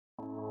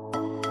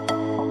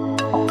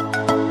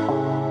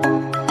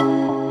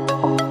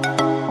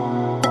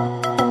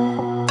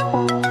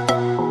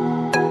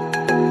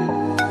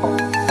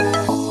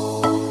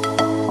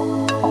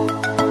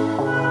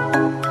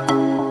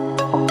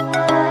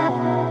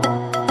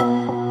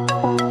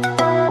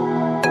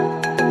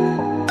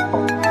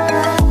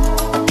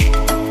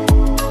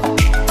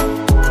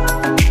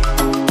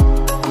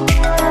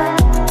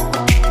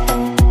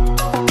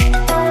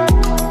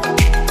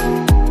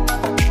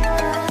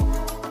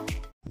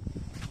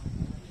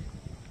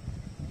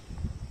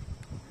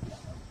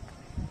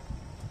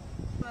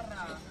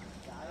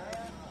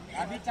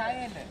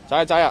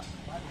ചായ ചായ.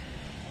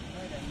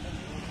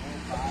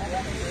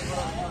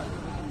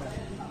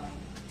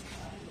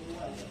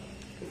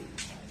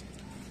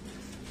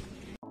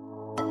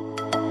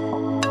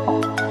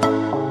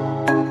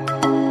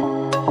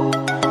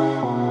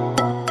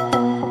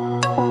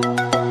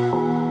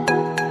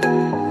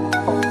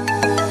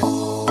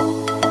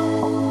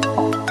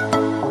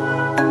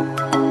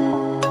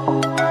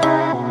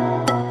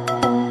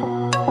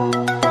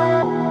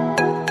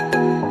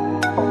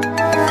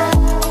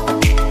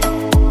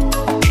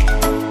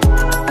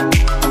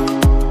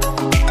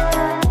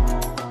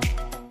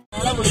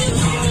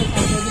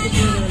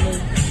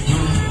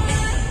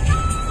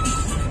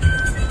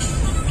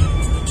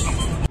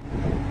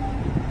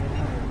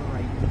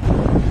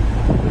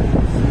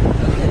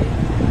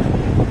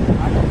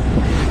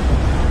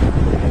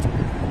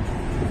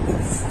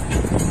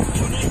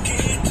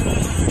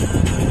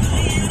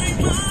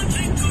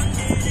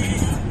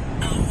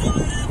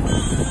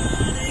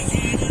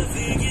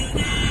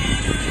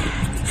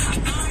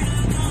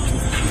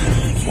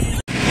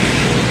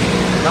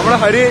 നമ്മളെ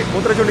ഹരി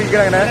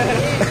മൂത്രച്ചോണ്ടിരിക്കണ അങ്ങനെ.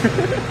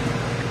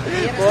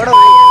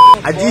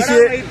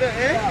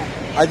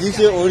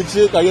 അജീഷ്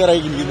ഒഴിച്ച്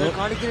കഴിയാറായിരിക്കുന്നു.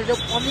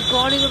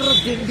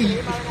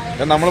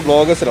 നമ്മള്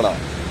ബ്ലോഗേഴ്സിലടാ.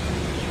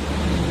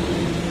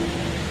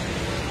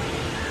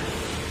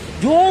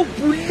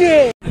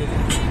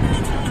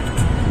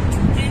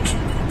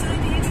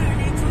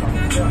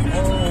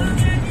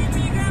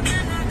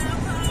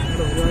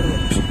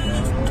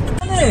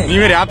 നീ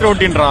രാത്രി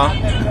ഓട്ടിണ്ടാ?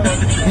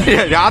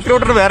 രാത്രി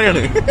ഓട്ടർ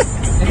വേറെയാണ്.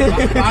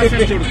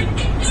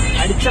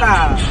 അടിച്ചടാ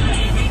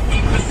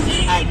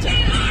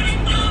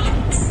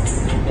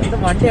എന്ത്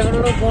വണ്ടി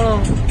എങ്ങോട്ട് പോണോ?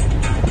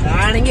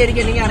 ആണെങ്കിൽ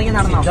എനിക്ക് ആണെങ്കിൽ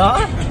നടന്നോ?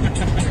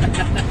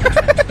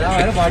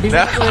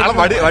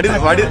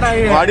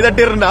 വടി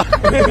തട്ടിയിട്ടുണ്ടാ?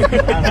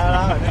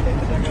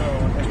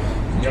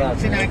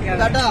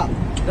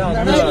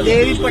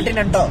 ദേവിപ്പട്ടിനം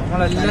കേട്ടോ.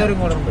 നമ്മളെല്ലാവരും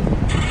കൂടെ ഉണ്ട്.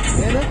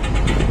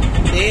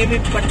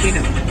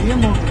 ദേവിപ്പട്ടിനം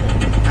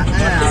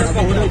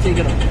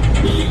വെച്ചിരിക്കണം.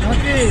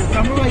 നമുക്ക്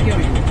നമ്മൾ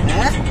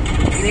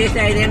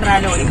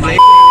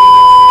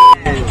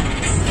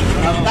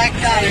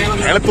വായിക്കാൻ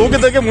അയാളെ തൂക്കി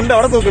തൂക്കി മുണ്ട്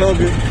അവിടെ തൂക്കണം.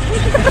 നോക്ക്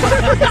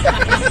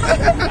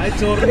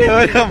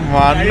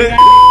മണ്ണ്.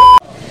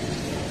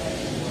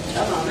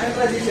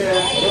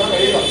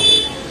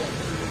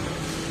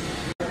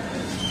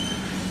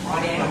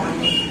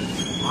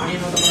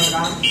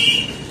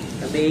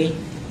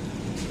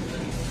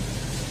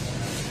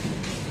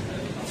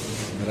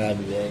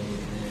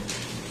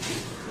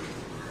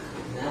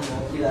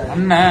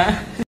 അണ്ണ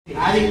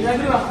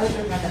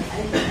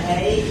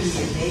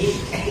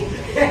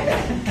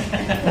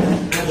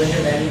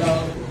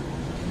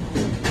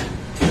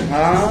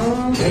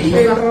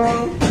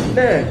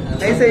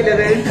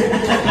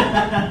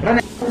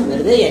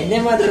വെറുതെ എന്നെ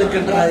മാത്രം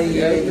എടുക്കണ്ടോ?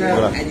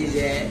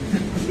 അജീഷേ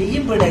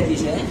നീയും പോയി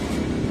അജീഷേ.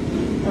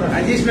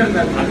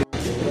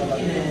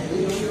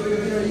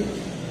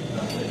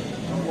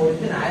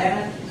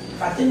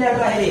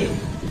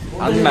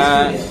 അണ്ണ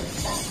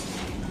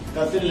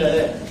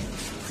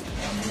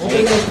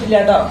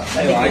ഇല്ലാട്ടോ.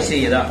 വായിച്ച്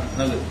ചെയ്താ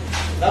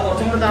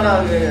കുറച്ചും കൂടെ താടാ.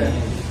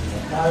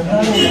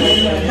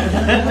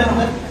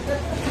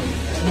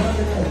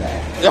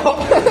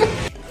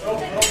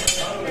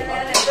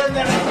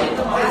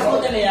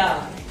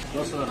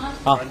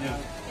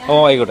 ഓ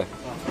ആയിക്കോട്ടെ.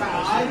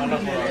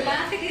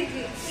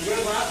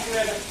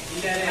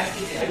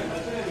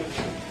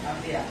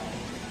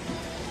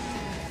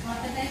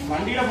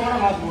 വണ്ടിയുടെ പോണ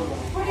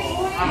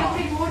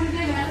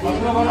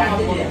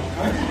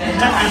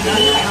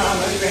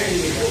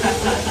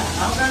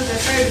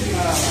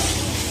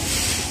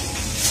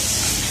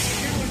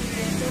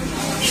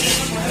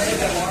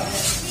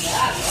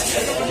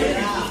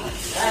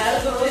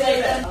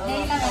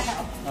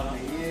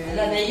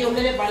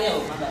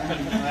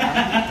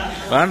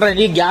വേണ്ട,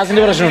 എനിക്ക്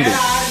ഗ്യാസിന്റെ പ്രശ്നമുണ്ട്.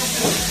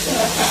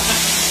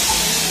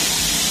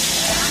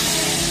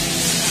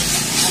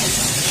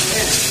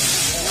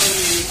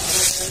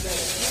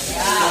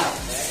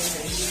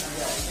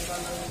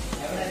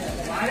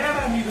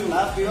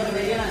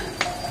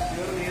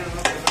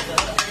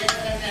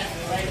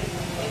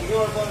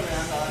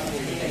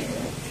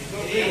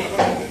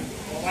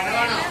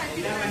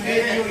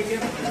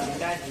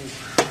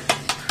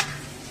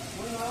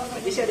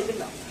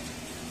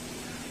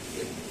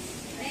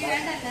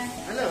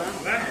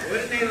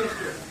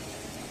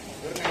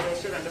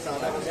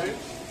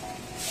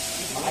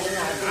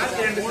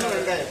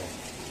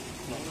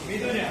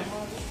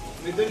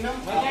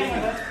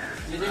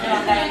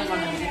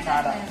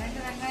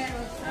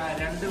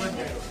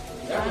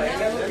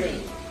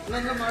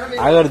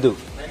 അതെടുത്തു.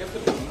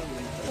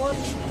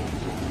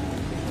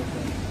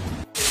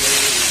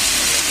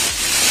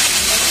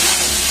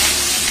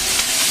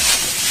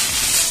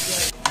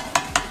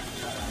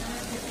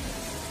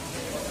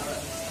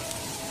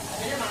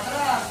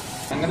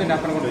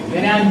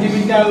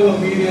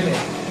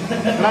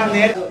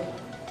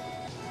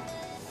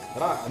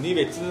 നീ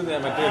വെച്ചത്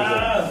മറ്റേ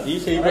ഈ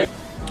ഷേപ്പ്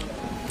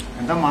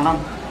എന്താ മണം?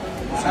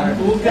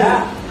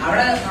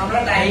 അവിടെ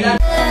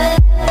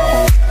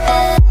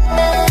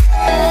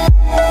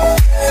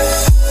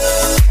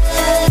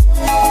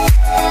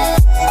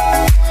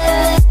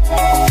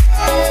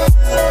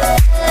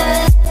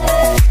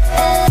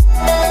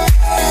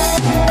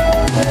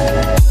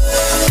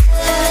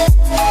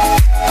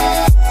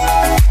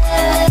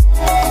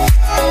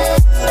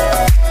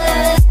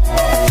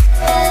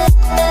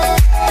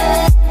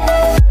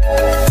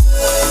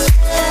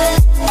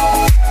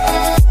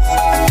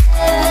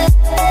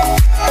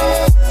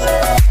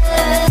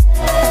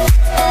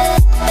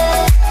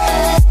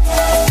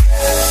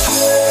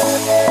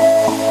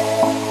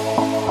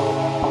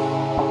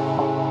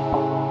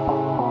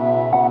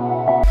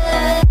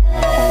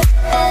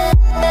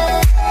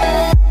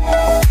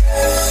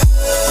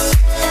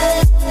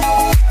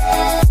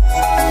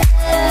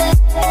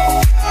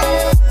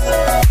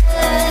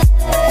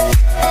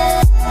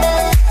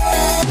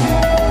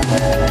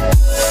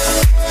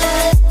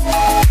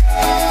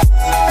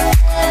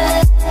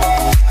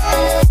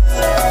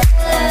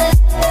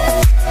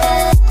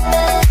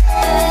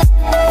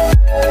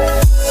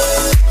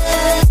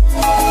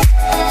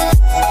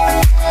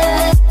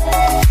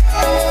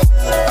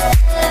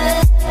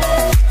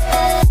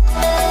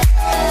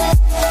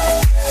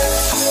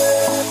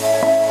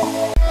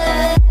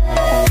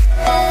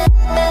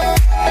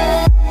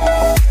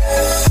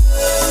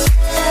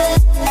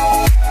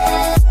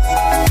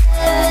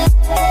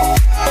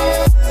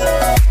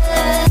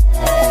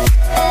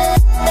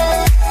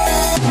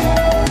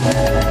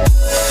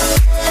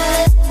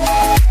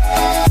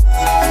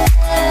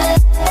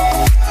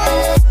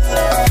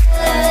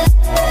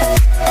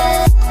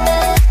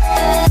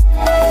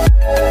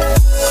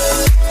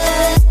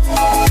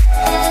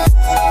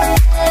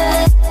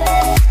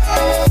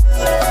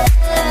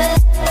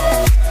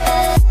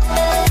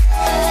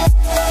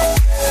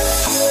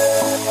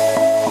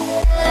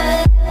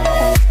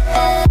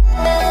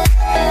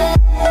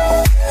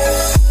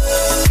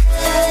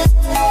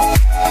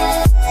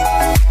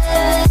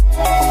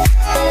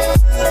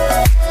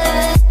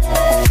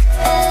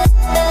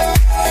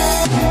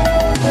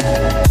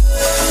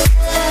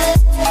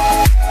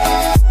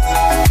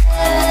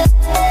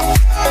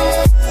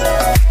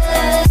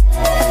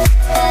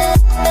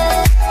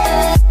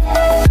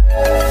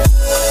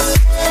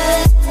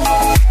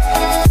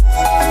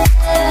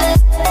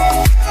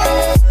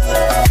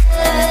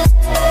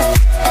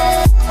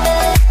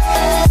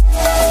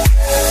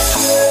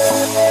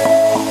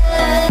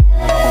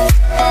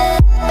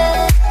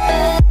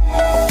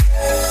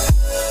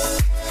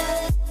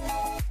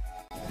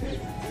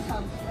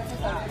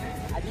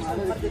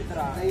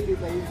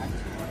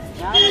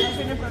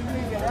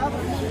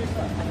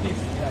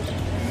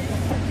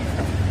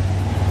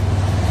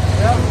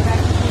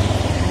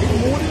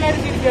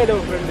മൂന്നിനായിരിക്കാലോ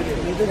ഫ്രണ്ടില്.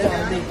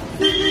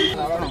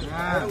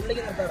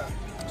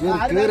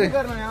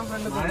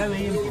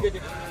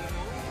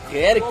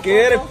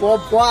 കേറി പോ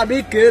അബി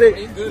കേറി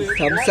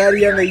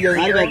സംസാരിക്കാൻ വയ്യ.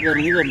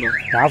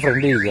 ഞാൻ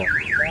ഫ്രണ്ട് ഇരിക്കാം.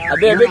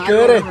 അബി അബി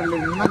കേറി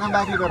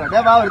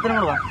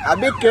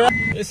അബി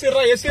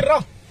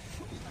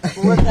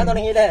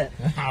തുടങ്ങിയില്ലേ?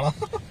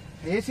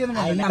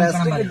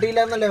 കിട്ടിയില്ല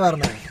എന്നല്ലേ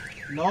പറഞ്ഞേ?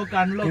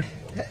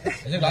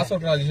 ഗ്ലാസ്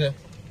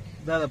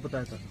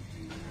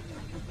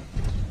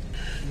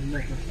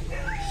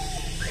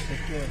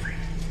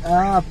ആ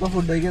അപ്പൊ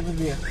ഫുഡ് കഴിക്കാൻ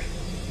ചെയ്യാം.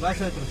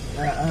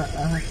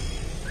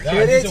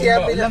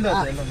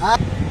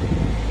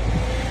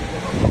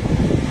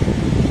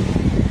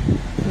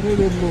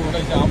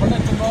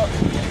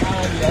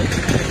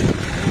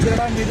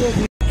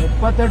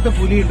 മുപ്പത്തെട്ട്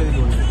പുലിയുണ്ട്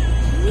ഇതിനുള്ളിൽ.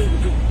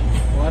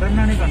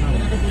 ഒരെണ്ണാണ് കണ്ടത്.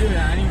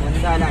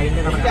 എന്തായാലും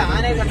അതിന്റെ കണക്ക്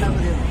ആനയെ കണ്ടാൽ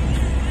മതി.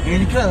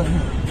 എനിക്ക്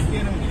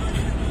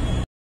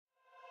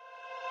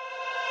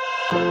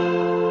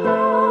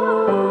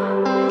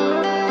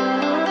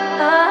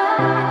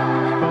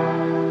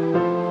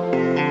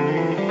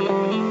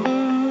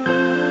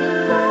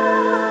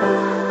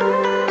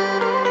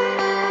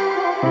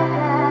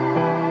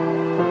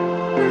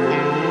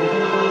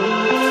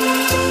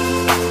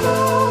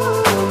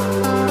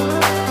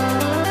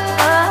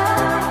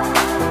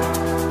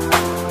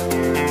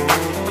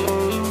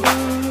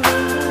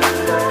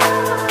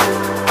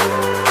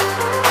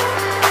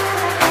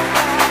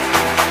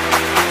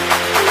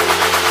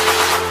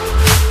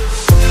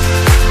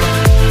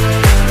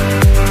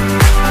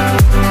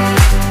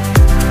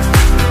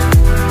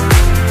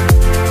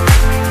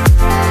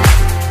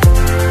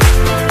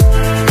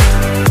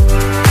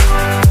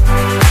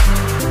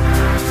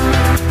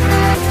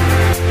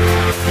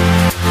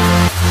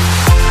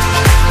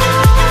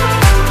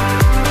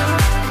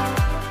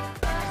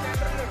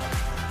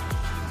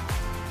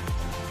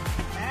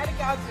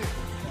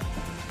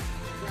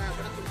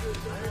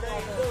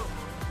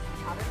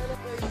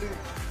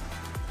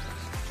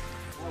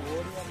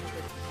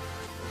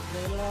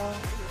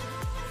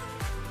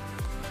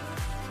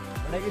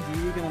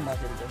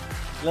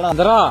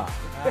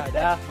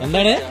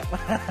എന്താണ്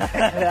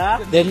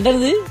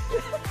എന്തത്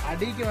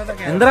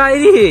എന്താ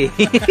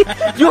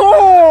വീഡിയോ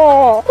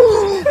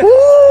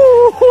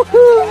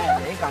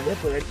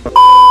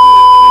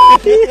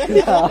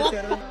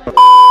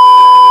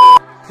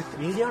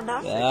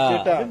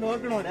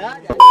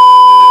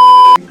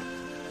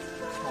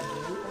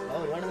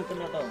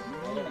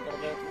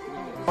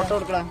ഫോട്ടോ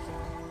എടുക്കണം.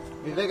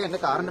 വിവേക് എന്റെ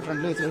കാറിന്റെ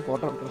ഫ്രണ്ടിൽ വെച്ചിട്ട്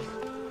ഫോട്ടോ എടുക്കണം.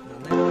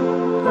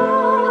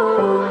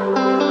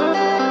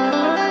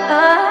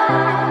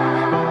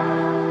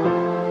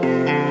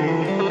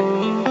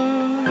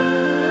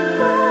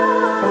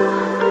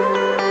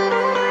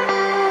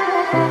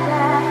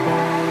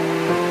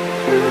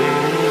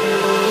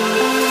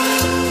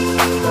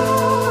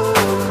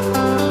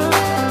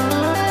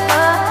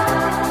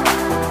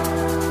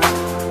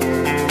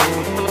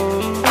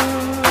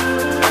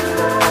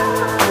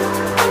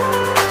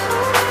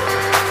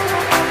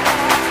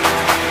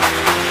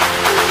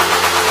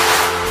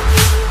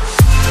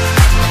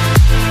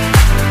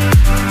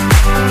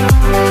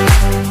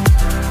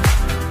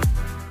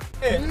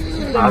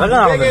 അതൊക്കെ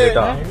നടന്നു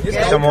കേട്ടോ.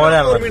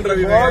 മോനാണ്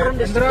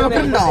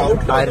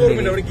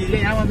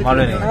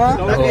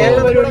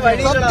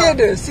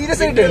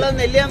സീരിയസ് ആയിട്ട്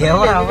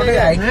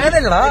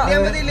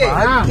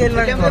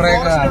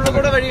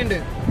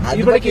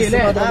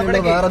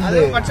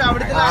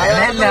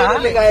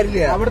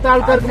അവിടുത്തെ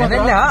ആൾക്കാർക്ക്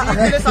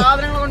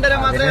സാധനങ്ങൾ കൊണ്ടുവരാൻ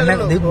മാത്രമേ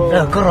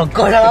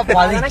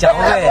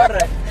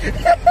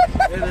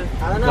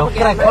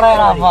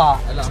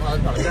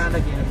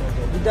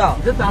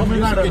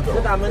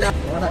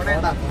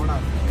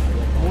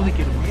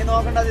നീ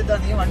നോക്കണ്ടത് ഇതാ.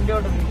 നീ വണ്ടി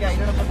ഓടും. എനിക്ക്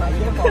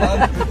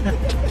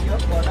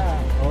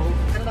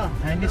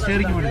അതിന്റെ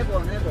സ്റ്റിയറിംഗ് വിടും.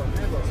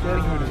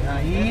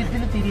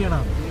 ഇതിൽ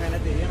തിരിയണം.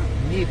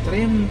 നീ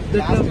ഇത്രയും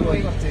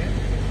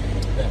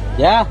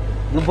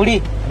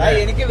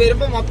എനിക്ക്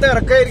വരുമ്പോ മൊത്തം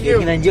ഇറക്കായിരിക്കും.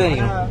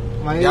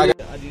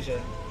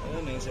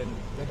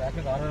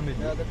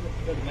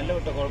 മെല്ലെ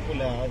വിട്ടോ,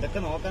 കുഴപ്പമില്ല. അതൊക്കെ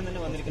നോക്കാൻ തന്നെ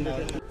വന്നിരിക്കുന്ന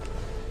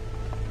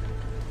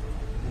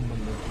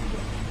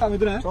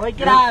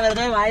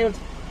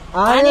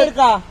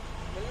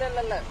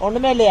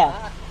ഒന്നുമേ ഇല്ലയാ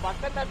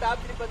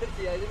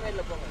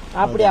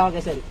അപ്പടിയാ. ഓക്കെ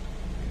ശരി.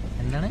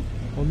 എന്താണ്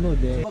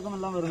ഒന്നുമില്ല.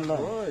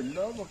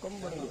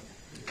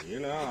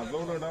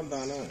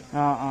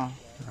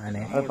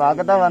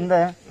 பாக்கத்தான்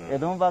வந்தேன்.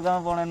 எதுவும்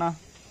பார்க்காம போனேன்னா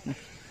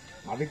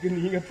அதுக்கு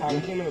நீங்க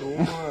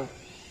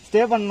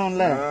ஸ்டே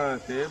பண்ணணும்ல.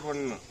 ஸ்டே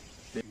பண்ணணும்.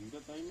 இந்த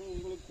டைம்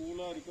உங்களுக்கு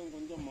கூலா இருக்கும்.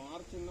 கொஞ்சம்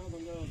மார்ச்னா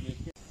கொஞ்சம்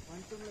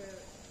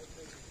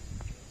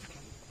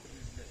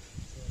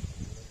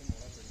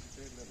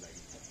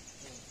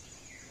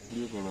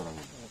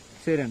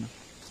ശരി അണ്ണ.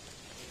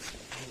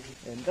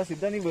 എന്താ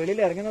സിദ്ധ നീ വെളിയിൽ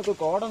ഇറങ്ങി നോക്ക്.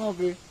 കോട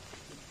നോക്ക്.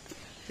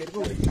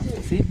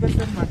 സീറ്റ്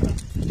ബെൽറ്റ് മാറ്റാം.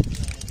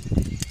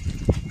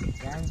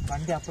 ഞാൻ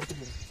വണ്ടി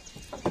അപ്പുറത്തേക്ക്.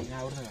 ഞാൻ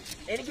അവിടുന്ന്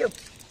എനിക്കും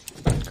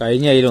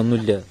കഴിഞ്ഞ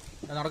അതിലൊന്നുമില്ല.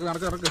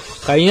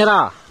 കഴിഞ്ഞടാ.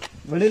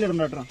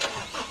 വെളിയിലിടണ്ട കേട്ടോ.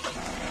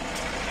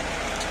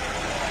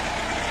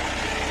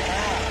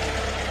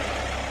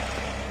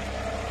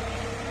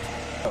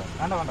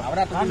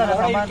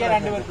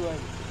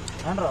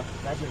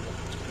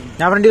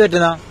 ഞാൻ ഫ്രണ്ടി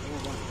പറ്റുന്ന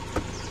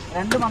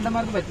 2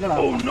 മണ്ടന്മാർക്ക് പറ്റില്ല.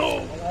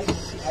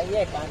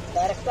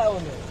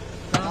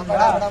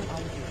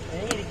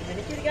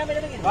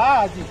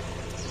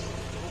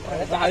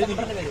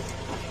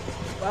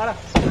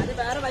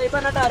 വേറെ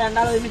വൈബാട്ടോ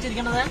രണ്ടാൾ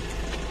ഒരുമിച്ചിരിക്കണത്.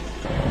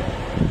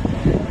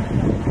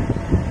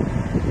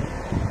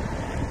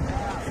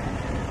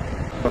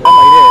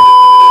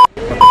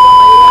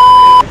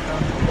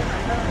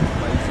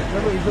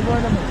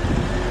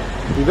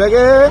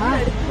 ഇതൊക്കെ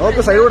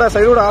നോക്ക്, സൈഡൂടെ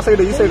ആ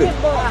സൈഡ്, ഈ സൈഡ്.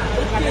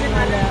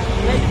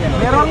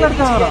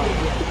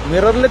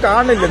 മിററിൽ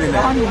കാണില്ല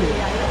നിന്നെ.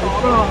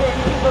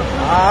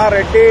 ആ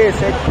റെഡി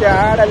സെറ്റ്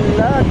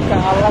ആടല്ല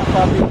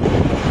കള്ളപ്പതി.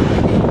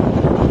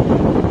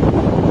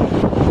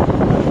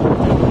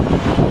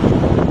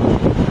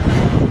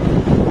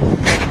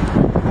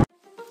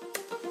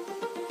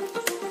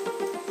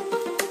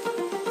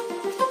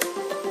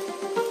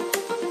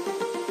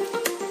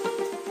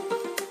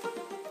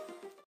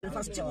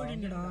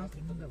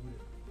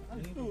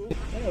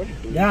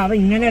 അവ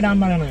ഇങ്ങനെ ഇടാൻ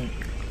പറയണ.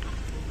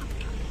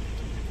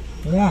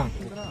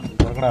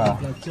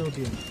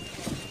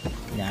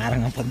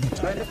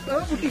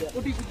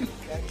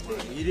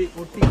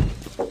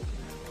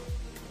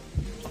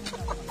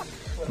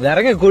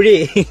 ഇറങ്ങ കുഴി.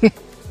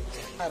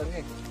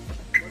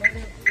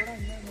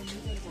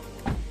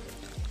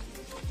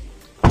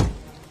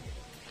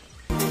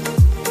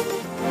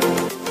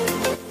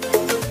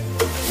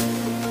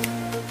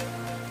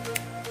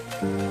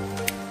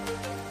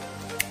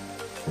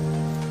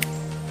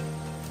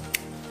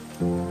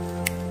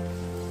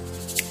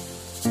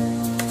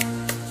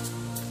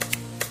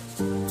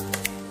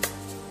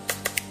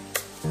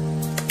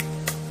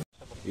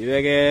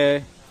 ഇതൊക്കെ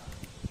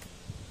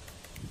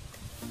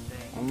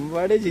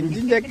അമ്പാടി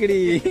ചിഞ്ചിൻ ചക്കടി.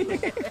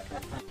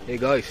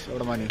 ഗായ്സ്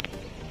അവിടെ മാന്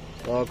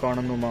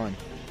കാണുന്നു മാൻ.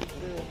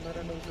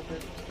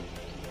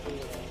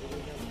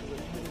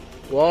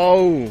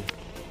 വൗ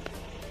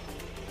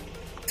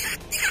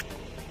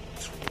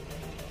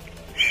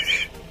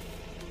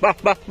ബാ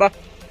ബാ ബാ.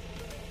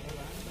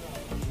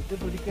 ഇത്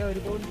പിടിക്കാൻ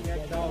ഒരുപാട്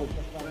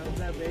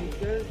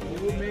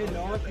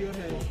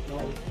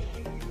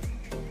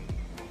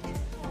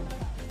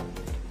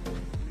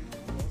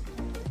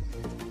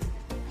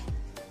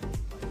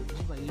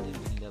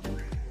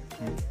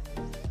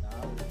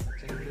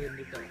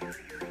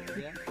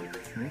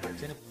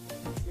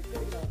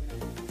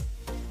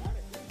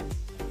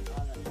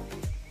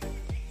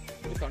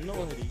കണ്ണു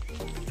പോകടി.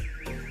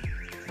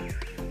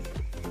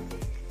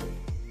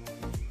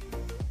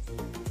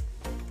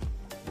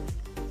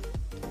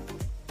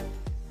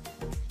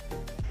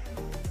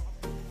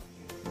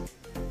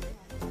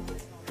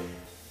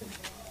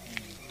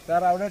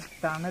 സാർ അവിടെ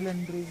ടണൽ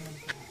എൻട്രി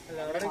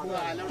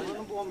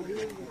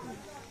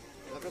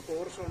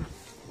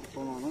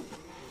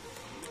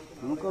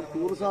നമുക്ക്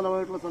ടൂറിസ്റ്റ്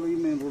സ്ഥലമായിട്ടുള്ള സ്ഥലം ഈ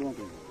മെയിൻ റോഡ്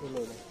മാത്രമേ.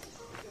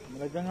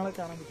 മൃഗങ്ങളെ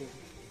കാണാൻ പറ്റും.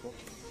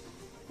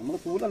 നമ്മള്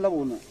പൂലല്ല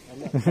പോകുന്നത്,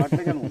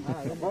 കാട്ടിലേക്കാണ്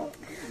പോകുന്നത്. അപ്പൊ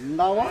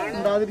ഉണ്ടാവാം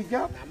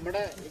ഉണ്ടാതിരിക്കാം.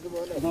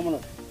 നമ്മള്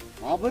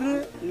അവര്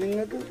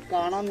നിങ്ങൾക്ക്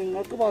കാണാൻ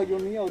നിങ്ങൾക്ക്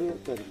ഭാഗ്യമുണ്ടെങ്കിൽ അവര്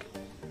തരും,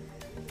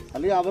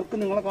 അല്ലെങ്കിൽ അവർക്ക്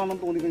നിങ്ങളെ കാണാൻ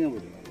തോന്നിക്കഴിഞ്ഞാൽ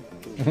വരും.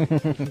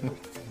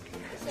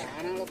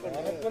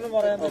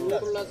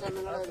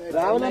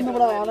 രാവിലെ തന്നെ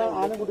ഇവിടെ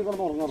ആന കൂട്ടി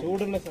കിടന്ന് ഉറങ്ങാറ്.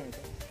 ചൂടുള്ള സമയത്ത്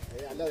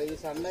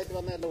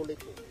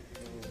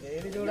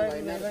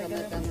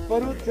ഇപ്പൊ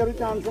ഒരു ചെറിയ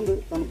ചാൻസ് ഉണ്ട്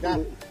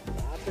തണുപ്പുണ്ട്.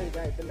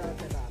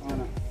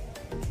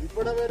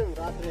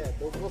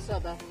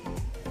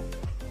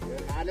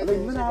 അല്ല,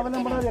 ഇന്ന് രാവിലെ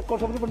നമ്മുടെ എക്കോ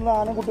ഷോപ്പിൽ പെണ്ണുള്ള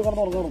ആന കുട്ടി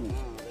കിടന്ന് ഉറങ്ങാറുണ്ട്.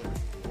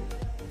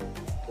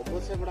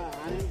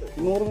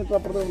 100 മീറ്റർ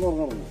അപ്പുറത്ത് കിടന്ന്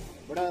ഉറങ്ങാറുണ്ട്.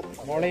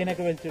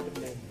 മുളയിനൊക്കെ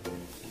വലിച്ചിട്ടില്ലേ?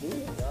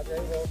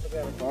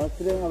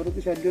 രാത്രി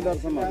അവർക്ക്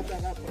ശല്യമില്ലാത്ത സമയം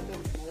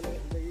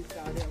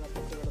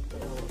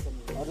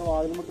അവരുടെ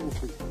വാതിലുമൊക്കെ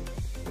കുത്തി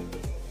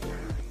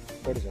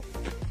പഠിച്ചോ.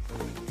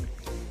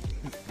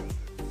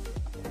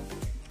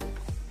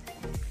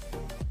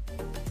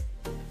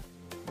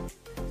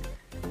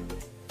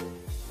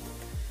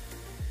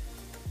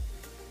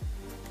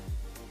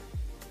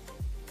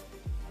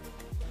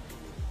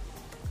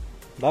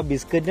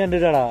 ബിസ്ക്കറ്റ്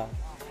കണ്ടിട്ടാടാ,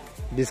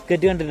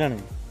 ബിസ്ക്കറ്റ് കണ്ടിട്ടാണ്.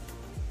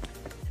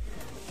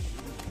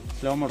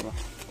 സ്ലോ മോട്ടറാ.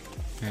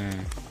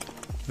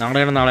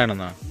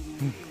 നാളെയാണെന്നാ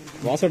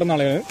വാസോട്ടം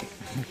നാളെയാണ്.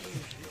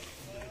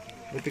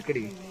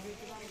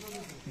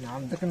 ഞാൻ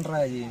ഇതൊക്കെ ഉണ്ടാ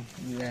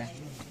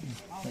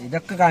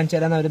ഇതൊക്കെ കാണിച്ചു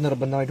തരാന്ന് അവര്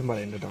നിർബന്ധമായിട്ടും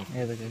പറയുന്നുണ്ട് കേട്ടോ.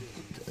 ഏതൊക്കെ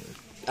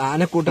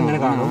ആനക്കൂട്ടം ഇങ്ങനെ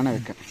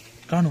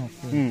കാണുമോ?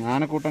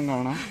 ആനക്കൂട്ടം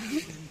കാണാം.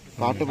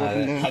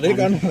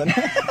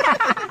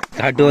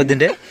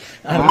 കാട്ടുപോത്തിന്റെ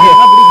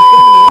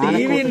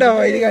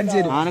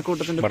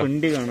ആനക്കൂട്ടത്തിന്റെ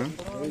വണ്ടി കാണാം.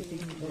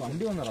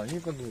 വണ്ടി വന്നോ നീ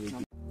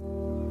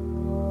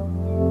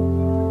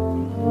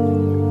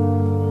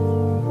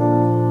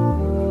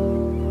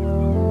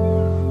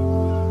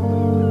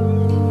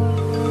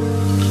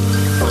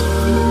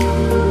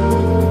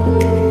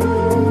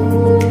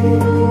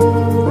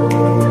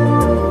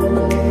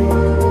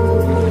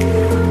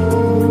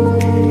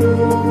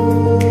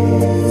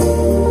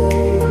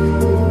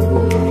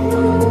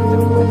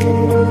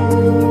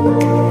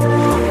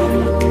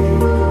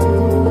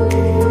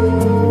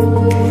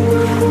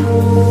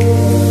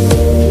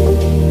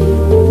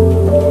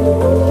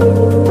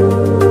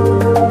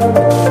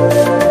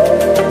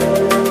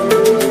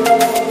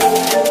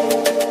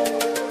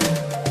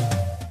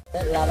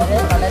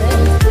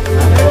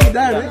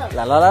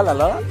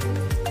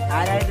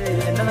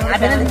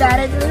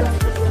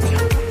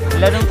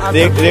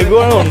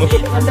രഘുവാണ് തോന്നുന്നു.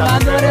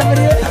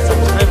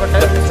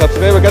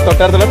 സബ്സ്ക്രൈബ് ഒക്കെ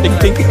തൊട്ടടുത്തുള്ള ടിങ്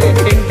ടിങ്.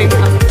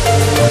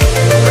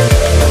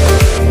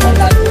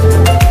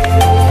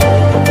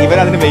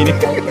 ഇവരതിന് മെയിൻ.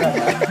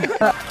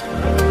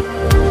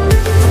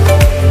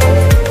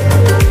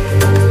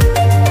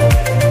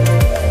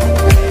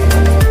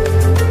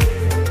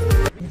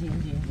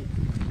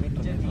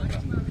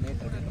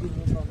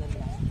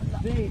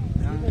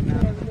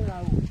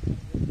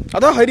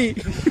 അതാ ഹരി.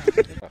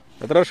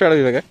 എത്ര വർഷമാണ്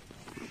ഇതൊക്കെ?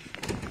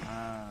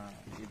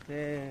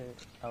 ഇത്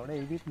അവിടെ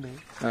എഴുതിയിട്ടുണ്ട്.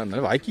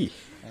 എന്നാലും വായിക്കി.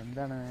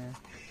 എന്താണ്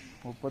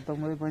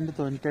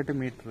 39.98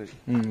 മീറ്റർ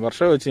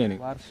വർഷം വെച്ച് ഞാൻ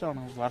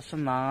വർഷമാണ്. വർഷം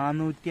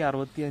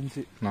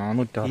 465.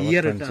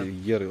 465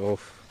 ഇയർ.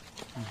 ഓഫ്.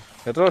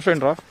 എത്ര വർഷം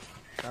ഉണ്ടോ?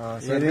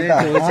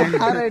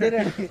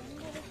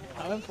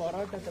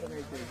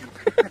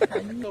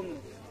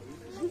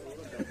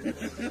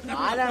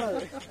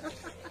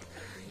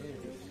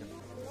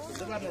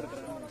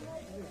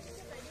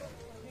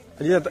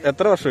 അജി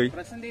എത്ര വർഷമായി?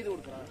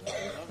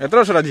 എത്ര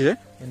വർഷം അജിയെ?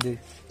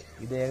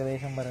 ഇത്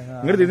ഏകദേശം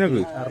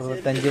ഇങ്ങോട്ട്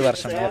 65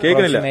 വർഷം.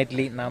 കേൾക്കുന്നില്ല.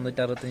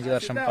 465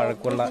 വർഷം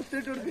പഴക്കമുള്ള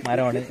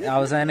മരമാണ്.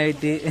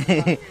 അവസാനമായിട്ട്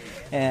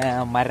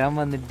മരം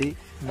വന്നിട്ട്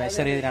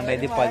മെഷർ ചെയ്ത്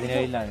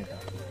 2017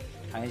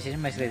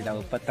 അതിനുശേഷം മെഷർ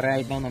ചെയ്തിട്ടാവും. ഇപ്പൊ എത്ര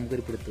ആയിട്ടാവും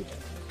നമുക്കൊരു പിടുത്തു.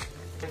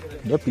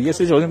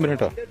 PSC ചോദ്യം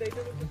പറഞ്ഞിട്ടോ.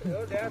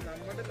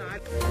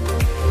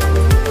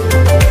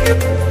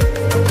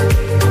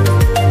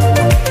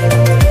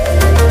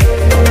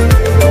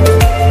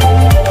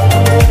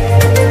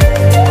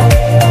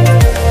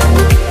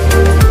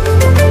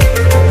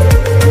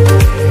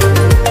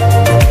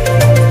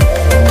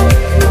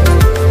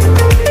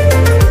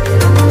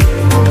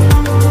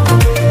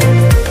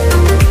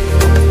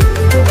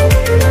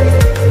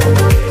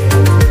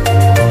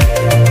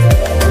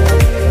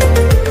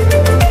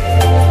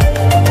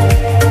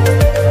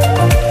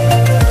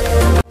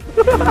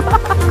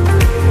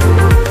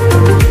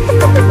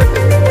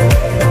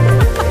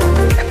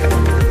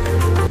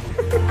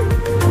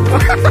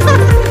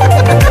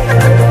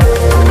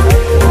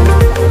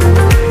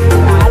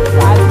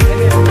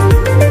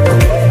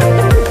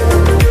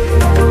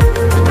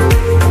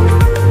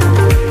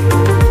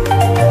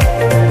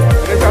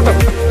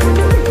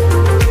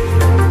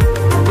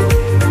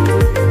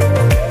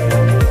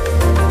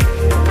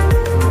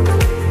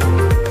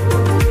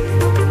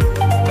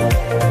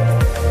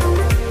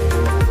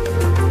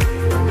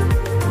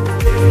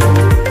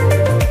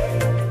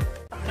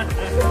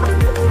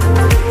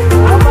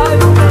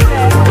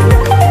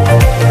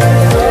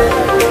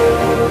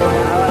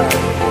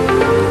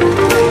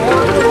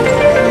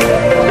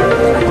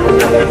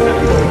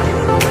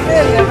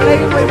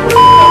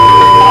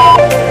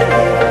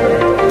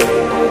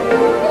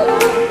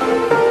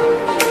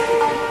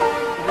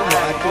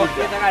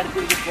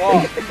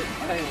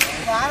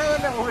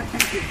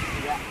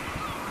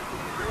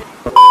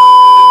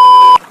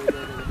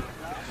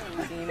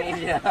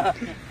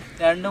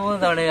 രണ്ടു മൂന്ന്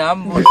തവണ ഞാൻ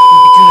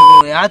പിടിച്ചു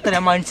നിൽക്കുന്നു. യാത്ര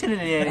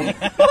മനുഷ്യനല്ലേ ഞാൻ.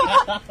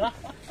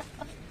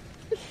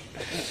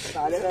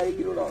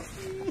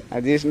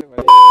 അജീഷിന്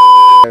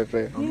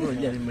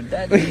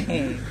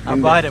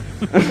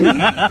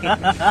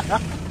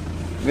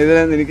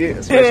എനിക്ക്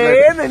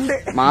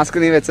മാസ്ക്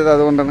നീ വെച്ചത്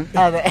അതുകൊണ്ടാണ്.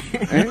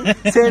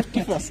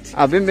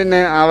 അഭിം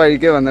പിന്നെ ആ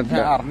വഴിക്ക്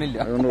വന്നിട്ടില്ല, അറിഞ്ഞില്ല.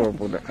 അതുകൊണ്ട്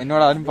കുഴപ്പമില്ല.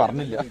 എന്നോട് ആരും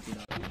പറഞ്ഞില്ല.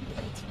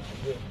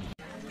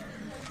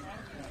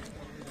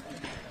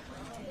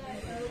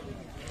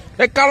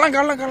 കള്ളം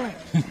കള്ളം കള്ളം